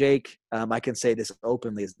 Like Jake, I can say this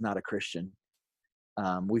openly, is not a Christian.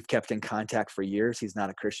 We've kept in contact for years. He's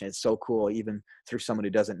not a Christian. It's so cool. Even through someone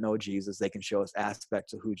who doesn't know Jesus, they can show us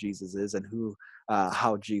aspects of who Jesus is and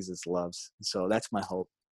how Jesus loves. So that's my hope.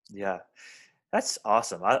 Yeah, that's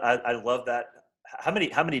awesome. I love that. How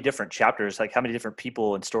many different chapters, like how many different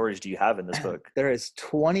people and stories do you have in this book? There is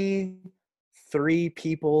 23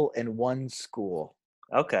 people in one school.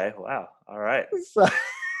 Okay. Wow. All right. So,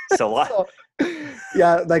 It's a lot. so,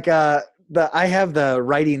 yeah, like I have the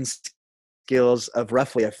writing skills of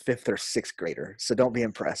roughly a 5th or 6th grader, so don't be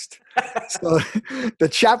impressed. So the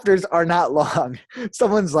chapters are not long.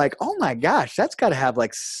 Someone's like, "Oh my gosh, that's got to have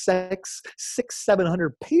like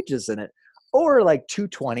 700 pages in it," or like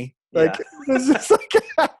 220. Like, it's just like,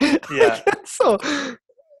 yeah. So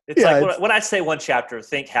it's like when I say one chapter,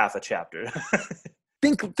 think half a chapter.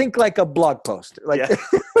 think like a blog post, like,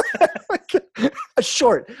 like a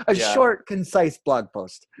short, concise blog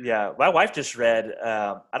post. Yeah, my wife just read.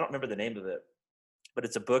 I don't remember the name of it, but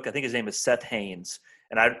it's a book. I think his name is Seth Haines,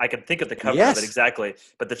 and I can think of the cover of it exactly.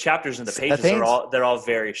 But the chapters and the pages they're all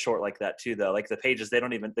very short like that too, though. Like the pages,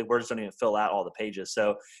 the words don't even fill out all the pages.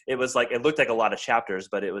 So it was like, it looked like a lot of chapters,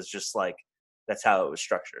 but it was just like, that's how it was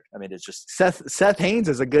structured. I mean, it's just Seth Haines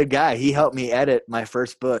is a good guy. He helped me edit my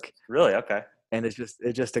first book. Really? Okay. And it's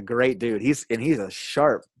just a great dude. He's a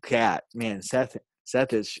sharp cat, man. Seth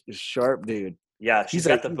is a sharp dude. Yeah, she's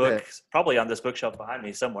got the book probably on this bookshelf behind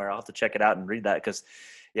me somewhere. I'll have to check it out and read that because,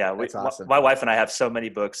 awesome. My wife and I have so many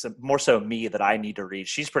books, more so me, that I need to read.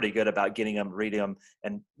 She's pretty good about getting them, reading them,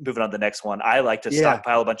 and moving on to the next one. I like to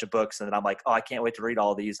stockpile a bunch of books, and then I'm like, "Oh, I can't wait to read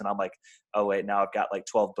all these." And I'm like, "Oh wait, now I've got like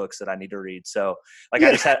 12 books that I need to read." So, like,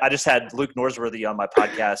 I just had Luke Norsworthy on my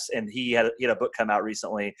podcast, and he had a book come out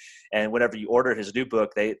recently. And whenever you ordered his new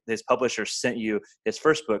book, his publisher sent you his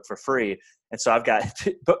first book for free. And so I've got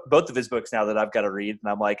both of his books now that I've got to read.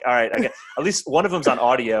 And I'm like, all right, I get at least one of them's on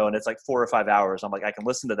audio, and it's like 4 or 5 hours. I'm like, I can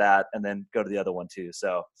listen to that and then go to the other one too.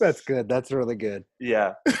 So that's good. That's really good.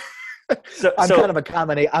 Yeah. I'm kind of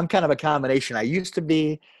a combination. I used to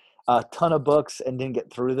be a ton of books and didn't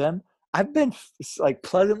get through them. I've been like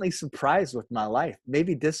pleasantly surprised with my life.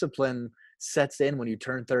 Maybe discipline sets in when you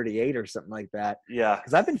turn 38 or something like that. Yeah.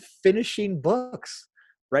 Because I've been finishing books.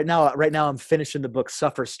 Right now I'm finishing the book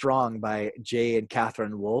Suffer Strong by Jay and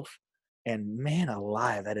Catherine Wolfe. And man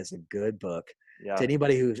alive, that is a good book. Yeah. To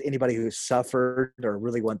anybody who's suffered or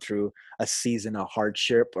really went through a season of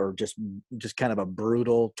hardship or just kind of a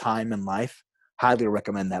brutal time in life, highly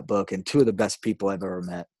recommend that book. And 2 of the best people I've ever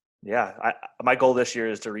met. Yeah. My goal this year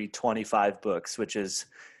is to read 25 books, which is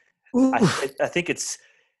Ooh. I think it's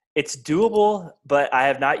doable, but I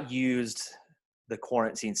have not used the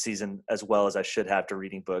quarantine season as well as I should have to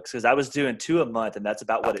reading books, because I was doing 2 a month, and that's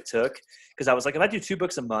about what it took. Because I was like, if I do 2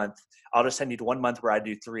 books a month, I'll just need 1 month where I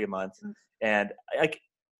do 3 a month, and like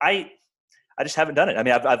I I just haven't done it. I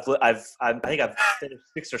mean, I think I've finished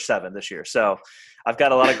 6 or 7 this year, so I've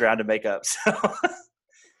got a lot of ground to make up. So.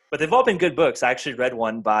 But they've all been good books. I actually read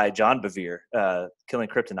one by John Bevere, Killing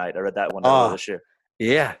Kryptonite. I read that one earlier Oh, this year.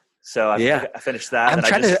 yeah. So Yeah. I finished that, I'm and I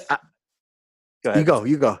trying just to, go you ahead. go,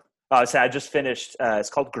 you go. I just finished. It's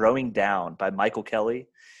called Growing Down by Michael Kelly,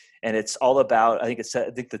 and it's all about. I think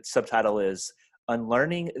the subtitle is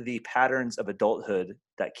Unlearning the Patterns of Adulthood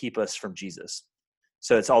That Keep Us from Jesus.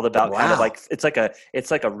 So it's all about kind of Wow. like it's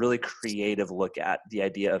like a really creative look at the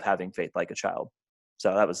idea of having faith like a child.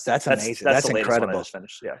 So That's amazing. that's That's the latest one I incredible. just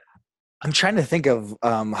finished. Yeah. I'm trying to think of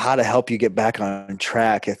how to help you get back on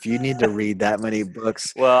track. If you need to read that many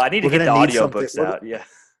books, Well, I need to we're get gonna the need audio something. books out. Yeah.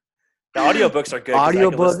 The audiobooks are good because I can listen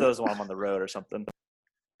Audiobook. to those while I'm on the road or something.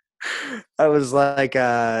 I was like,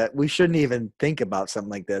 we shouldn't even think about something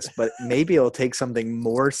like this, but maybe it'll take something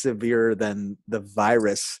more severe than the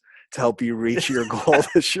virus to help you reach your goal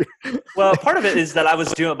this year. Well, part of it is that I was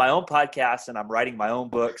doing my own podcast and I'm writing my own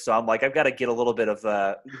book. So I'm like, I've got to get a little bit of,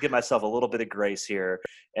 give myself a little bit of grace here.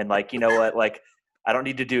 And like, you know what, like, I don't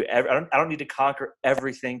need to I don't need to conquer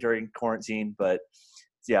everything during quarantine, but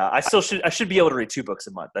yeah, I should be able to read 2 books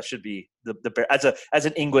a month. That should be as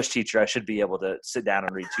an English teacher, I should be able to sit down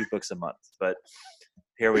and read 2 books a month, but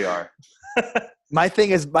here we are. My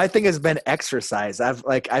thing has been exercise.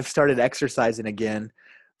 I've started exercising again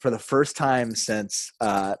for the first time since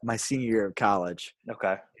my senior year of college.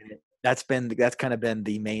 Okay. That's kind of been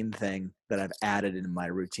the main thing that I've added in my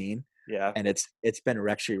routine, Yeah. and it's been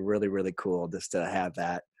actually really really cool just to have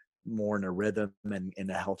that more in a rhythm and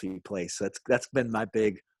in a healthy place. So that's been my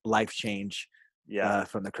big life change Yeah.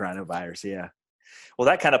 from the coronavirus. Yeah. Well,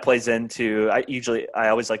 that kind of plays into. I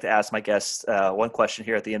always like to ask my guests one question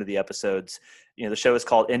here at the end of the episodes. You know, the show is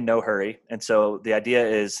called In No Hurry, and so the idea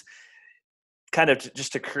is kind of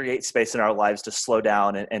just to create space in our lives to slow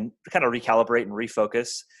down and kind of recalibrate and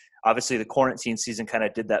refocus. Obviously, the quarantine season kind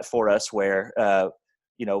of did that for us, where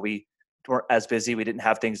we weren't as busy, we didn't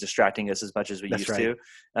have things distracting us as much as we That's used right.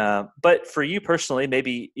 to. But for you personally,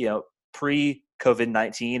 maybe pre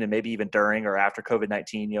COVID-19 and maybe even during or after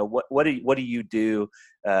COVID-19, what do you do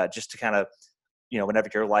just to kind of whenever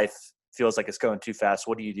your life feels like it's going too fast,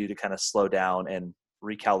 what do you do to kind of slow down and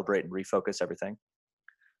recalibrate and refocus everything?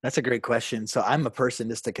 That's a great question. So I'm a person,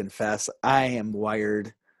 just to confess, I am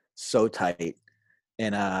wired so tight.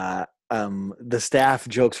 And the staff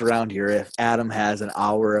jokes around here, if Adam has an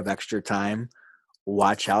hour of extra time,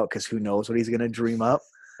 watch out, because who knows what he's going to dream up.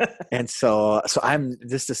 And so I'm,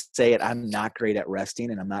 just to say it, I'm not great at resting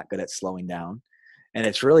and I'm not good at slowing down. And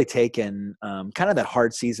it's really taken kind of that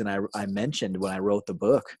hard season I mentioned when I wrote the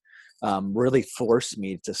book, really forced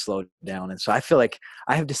me to slow down. And so I feel like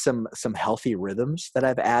I have just some healthy rhythms that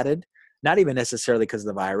I've added, not even necessarily because of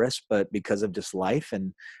the virus, but because of just life.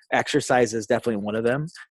 And exercise is definitely one of them.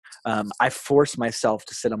 I force myself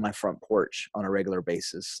to sit on my front porch on a regular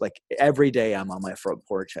basis. Like every day I'm on my front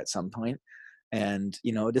porch at some point, and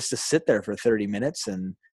just to sit there for 30 minutes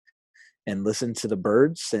and listen to the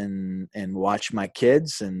birds and watch my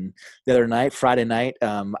kids. And the other night, Friday night,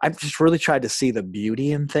 I've just really tried to see the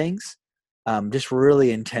beauty in things. Just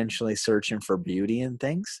really intentionally searching for beauty in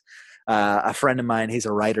things. A friend of mine, he's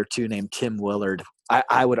a writer too, named Tim Willard.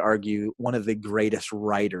 I would argue one of the greatest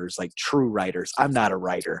writers, like true writers. I'm not a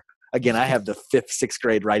writer. Again, I have the 5th, 6th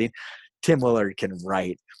grade writing. Tim Willard can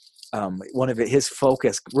write. One of his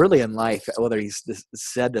focus really in life, whether he's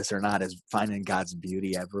said this or not, is finding God's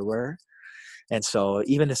beauty everywhere. And so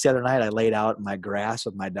even this other night, I laid out in my grass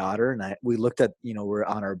with my daughter, and we looked at, we're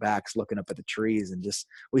on our backs looking up at the trees, and just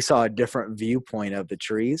we saw a different viewpoint of the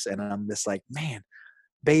trees. And I'm just like, man,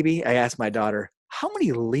 baby, I asked my daughter, how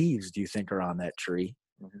many leaves do you think are on that tree?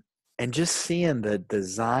 Mm-hmm. And just seeing the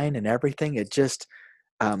design and everything, it just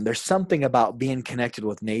there's something about being connected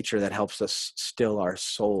with nature that helps us still our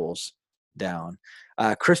souls down.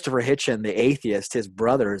 Christopher Hitchen, the atheist, his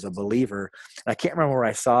brother is a believer. I can't remember where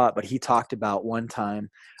I saw it, but he talked about one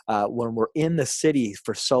time when we're in the city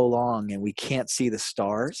for so long and we can't see the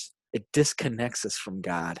stars, it disconnects us from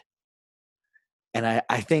God. And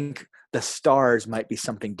I think the stars might be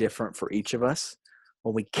something different for each of us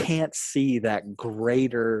when we can't see that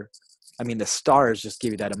greater. I mean, the stars just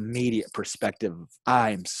give you that immediate perspective of,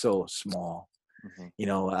 I'm so small.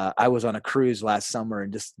 Mm-hmm. I was on a cruise last summer,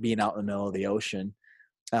 and just being out in the middle of the ocean,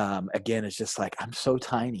 again, it's just like, I'm so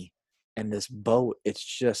tiny. And this boat, it's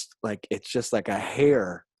just like a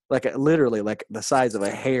hair like literally like the size of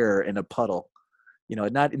a hair in a puddle,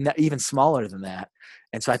 not even smaller than that.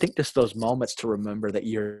 And so I think just those moments to remember that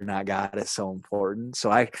you're not God is so important.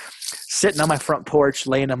 So I sitting on my front porch,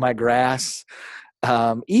 laying in my grass,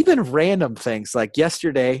 even random things like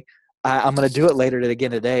yesterday, I'm going to do it later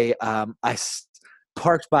again today.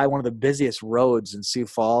 Parked by one of the busiest roads in Sioux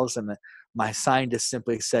Falls, and my sign just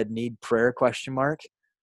simply said "Need prayer?" ?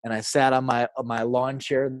 And I sat on my lawn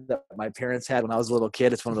chair that my parents had when I was a little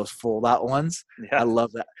kid. It's one of those fold out ones. I Yeah.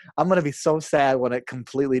 love that. I'm gonna be so sad when it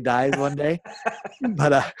completely dies one day.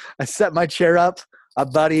 But I set my chair up. A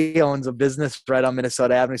buddy owns a business right on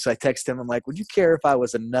Minnesota Avenue, so I text him. I'm like, "Would you care if I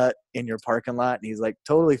was a nut in your parking lot?" And he's like,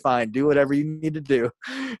 "Totally fine. Do whatever you need to do."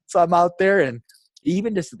 So I'm out there, and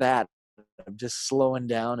even just that, I'm just slowing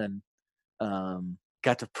down and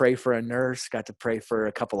got to pray for a nurse, got to pray for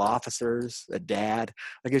a couple officers, a dad.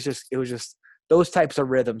 Like it was just those types of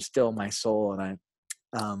rhythms still my soul. And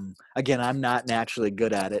again, I'm not naturally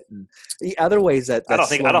good at it. And the other ways that I don't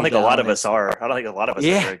slow me think a lot down of us is, are. I don't think a lot of us are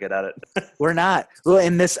yeah, very good at it. we're not. Well,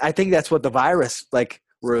 in this, I think that's what the virus like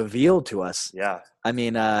revealed to us. Yeah. I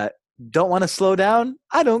mean, don't want to slow down?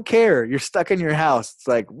 I don't care. You're stuck in your house. It's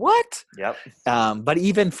like, what? Yep. But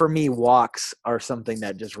even for me, walks are something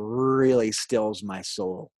that just really stills my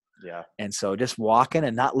soul. Yeah. And so just walking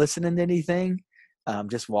and not listening to anything,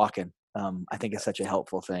 just walking, I think is such a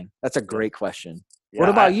helpful thing. That's a great question. Yeah, What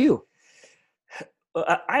about you?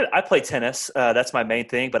 I play tennis. That's my main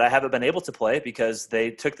thing, but I haven't been able to play because they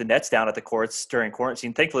took the nets down at the courts during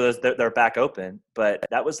quarantine. Thankfully, they're back open, but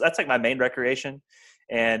that's like my main recreation.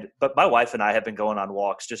 But my wife and I have been going on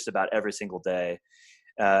walks just about every single day.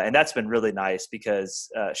 And that's been really nice because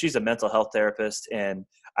she's a mental health therapist, and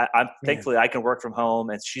I'm thankfully I can work from home,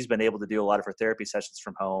 and she's been able to do a lot of her therapy sessions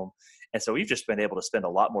from home. And so we've just been able to spend a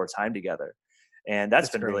lot more time together, and that's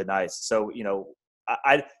been great. really nice. So,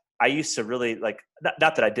 I used to really like,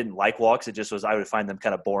 not that I didn't like walks. It just was, I would find them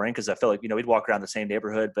kind of boring because I felt like, we'd walk around the same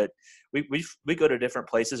neighborhood, but we go to different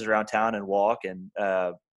places around town and walk. And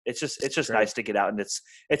it's just nice to get out, and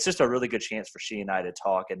it's just a really good chance for she and I to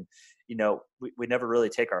talk. And, we never really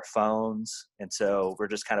take our phones. And so we're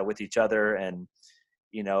just kind of with each other. And,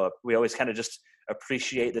 we always kind of just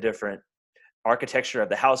appreciate the different architecture of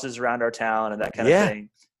the houses around our town and that kind of thing.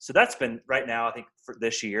 So that's been right now, I think for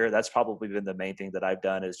this year, that's probably been the main thing that I've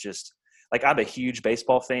done is just like, I'm a huge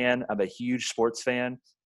baseball fan. I'm a huge sports fan.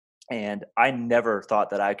 And I never thought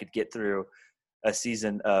that I could get through a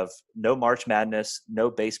season of no March Madness, no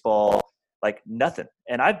baseball, like nothing.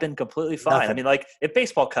 And I've been completely fine. Nothing. I mean, like if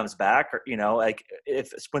baseball comes back or, like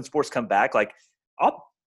when sports come back, like I'll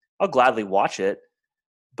gladly watch it,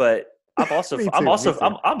 but I'm also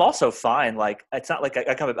fine. Like, it's not like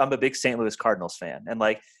I'm a big St. Louis Cardinals fan. And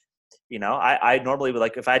like, I normally would,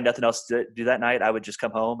 like, if I had nothing else to do that night, I would just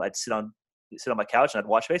come home. I'd sit on my couch and I'd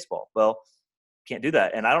watch baseball. Well, can't do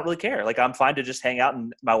that. And I don't really care. Like, I'm fine to just hang out.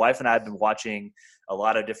 And my wife and I have been watching a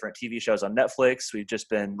lot of different TV shows on Netflix. We've just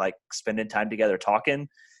been like spending time together talking.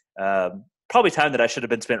 Probably time that I should have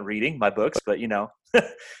been spent reading my books, but but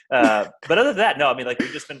other than that, no, I mean, like,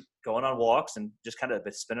 we've just been going on walks and just kind of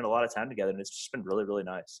been spending a lot of time together, and it's just been really, really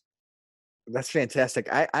nice. That's fantastic.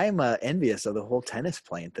 I'm envious of the whole tennis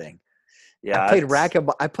playing thing. Yeah. I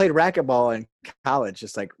played racquetball in college,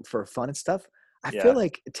 just like for fun and stuff. I feel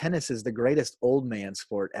like tennis is the greatest old man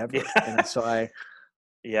sport ever. And so I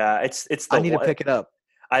need to pick it up.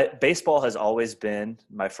 Baseball has always been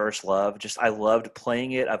my first love. I loved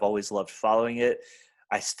playing it. I've always loved following it.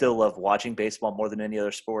 I still love watching baseball more than any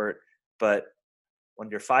other sport. But when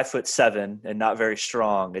you're 5'7" and not very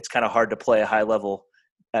strong, it's kind of hard to play a high level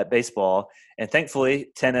at baseball. And thankfully,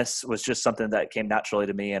 tennis was just something that came naturally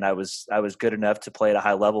to me, and I was good enough to play at a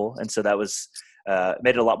high level. And so that was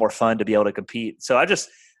made it a lot more fun to be able to compete. So I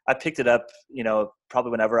picked it up,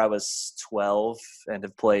 probably whenever I was 12, and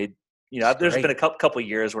have played. There's been a couple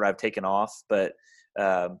years where I've taken off, but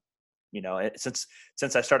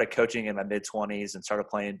since I started coaching in my mid-20s and started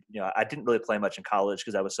playing, I didn't really play much in college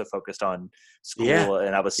because I was so focused on school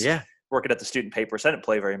and I was working at the student paper, so I didn't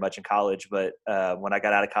play very much in college. But when I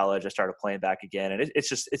got out of college, I started playing back again, and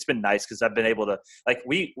it's been nice because I've been able to, like,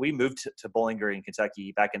 we moved to Bowling Green,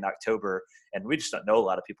 Kentucky back in October, and we just don't know a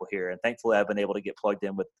lot of people here, and thankfully I've been able to get plugged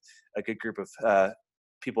in with a good group of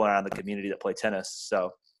people around the community that play tennis.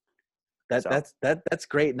 So. That's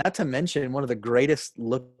great. Not to mention one of the greatest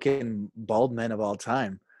looking bald men of all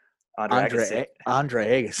time, Andre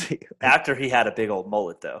Agassi. After he had a big old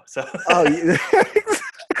mullet, though. So.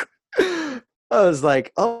 I was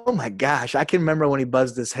like, oh my gosh! I can remember when he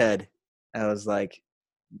buzzed his head. I was like,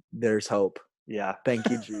 "There's hope." Yeah. Thank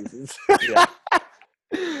you, Jesus. Yeah.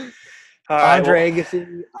 All right.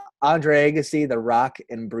 Well, Andre Agassi, The Rock,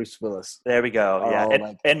 and Bruce Willis there we go. are Yeah. all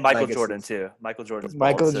like And Michael Jordan, legacies. too. Michael Jordan's bald.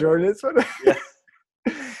 Michael So, Jordan is one. yeah.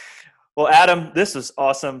 Well, Adam, this was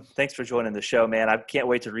awesome. Thanks for joining the show, man. I can't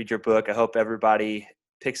wait to read your book. I hope everybody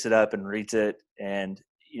picks it up and reads it and,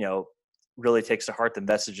 really takes to heart the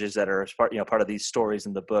messages that are part of these stories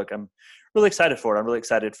in the book. I'm really excited for it. I'm really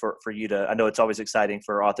excited for you to, I know it's always exciting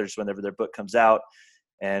for authors whenever their book comes out.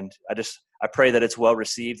 And I pray that it's well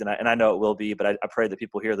received, and I know it will be, but I pray that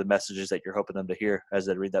people hear the messages that you're hoping them to hear as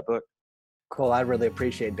they read that book. Cool. I really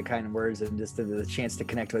appreciate the kind words and just the chance to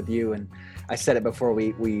connect with you. And I said it before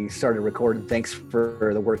we started recording. Thanks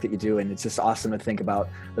for the work that you do. And it's just awesome to think about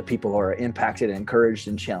the people who are impacted and encouraged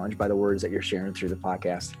and challenged by the words that you're sharing through the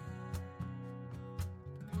podcast.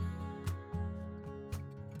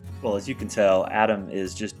 Well, as you can tell, Adam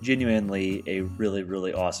is just genuinely a really,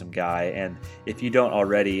 really awesome guy. And if you don't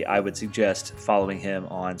already, I would suggest following him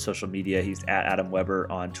on social media. He's at Adam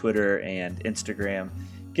Weber on Twitter and Instagram.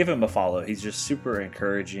 Give him a follow. He's just super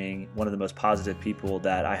encouraging, one of the most positive people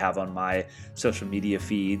that I have on my social media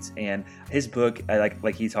feeds. And his book,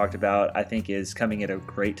 like he talked about, I think is coming at a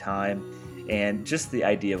great time. And just the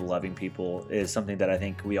idea of loving people is something that I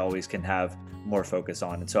think we always can have more focus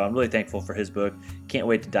on. And so I'm really thankful for his book. Can't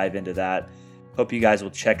wait to dive into that. Hope you guys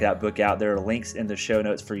will check that book out. There are links in the show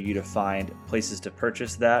notes for you to find places to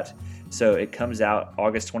purchase that. So it comes out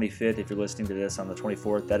August 25th. If you're listening to this on the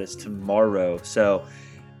 24th, that is tomorrow. So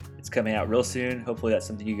it's coming out real soon. Hopefully that's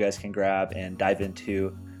something you guys can grab and dive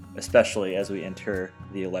into, especially as we enter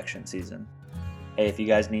the election season. Hey, if you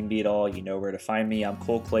guys need me at all, you know where to find me. I'm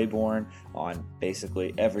Cole Claiborne on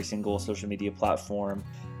basically every single social media platform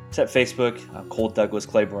except Facebook. I'm Cole Douglas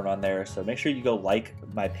Claiborne on there. So make sure you go like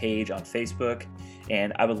my page on Facebook.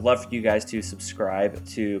 And I would love for you guys to subscribe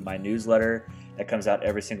to my newsletter that comes out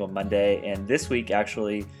every single Monday. And this week,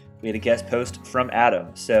 actually, we had a guest post from Adam.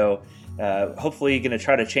 So hopefully going to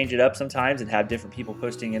try to change it up sometimes and have different people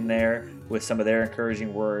posting in there with some of their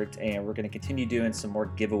encouraging words. And we're going to continue doing some more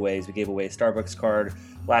giveaways. We gave away a Starbucks card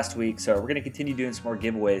last week. So we're going to continue doing some more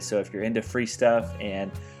giveaways. So if you're into free stuff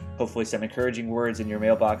and hopefully some encouraging words in your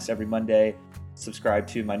mailbox every Monday, subscribe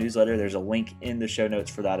to my newsletter. There's a link in the show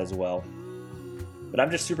notes for that as well. But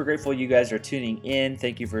I'm just super grateful you guys are tuning in.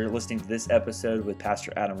 Thank you for listening to this episode with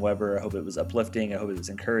Pastor Adam Weber. I hope it was uplifting. I hope it was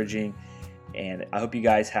encouraging. And I hope you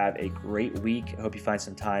guys have a great week. I hope you find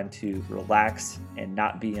some time to relax and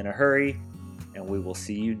not be in a hurry. And we will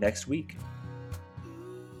see you next week.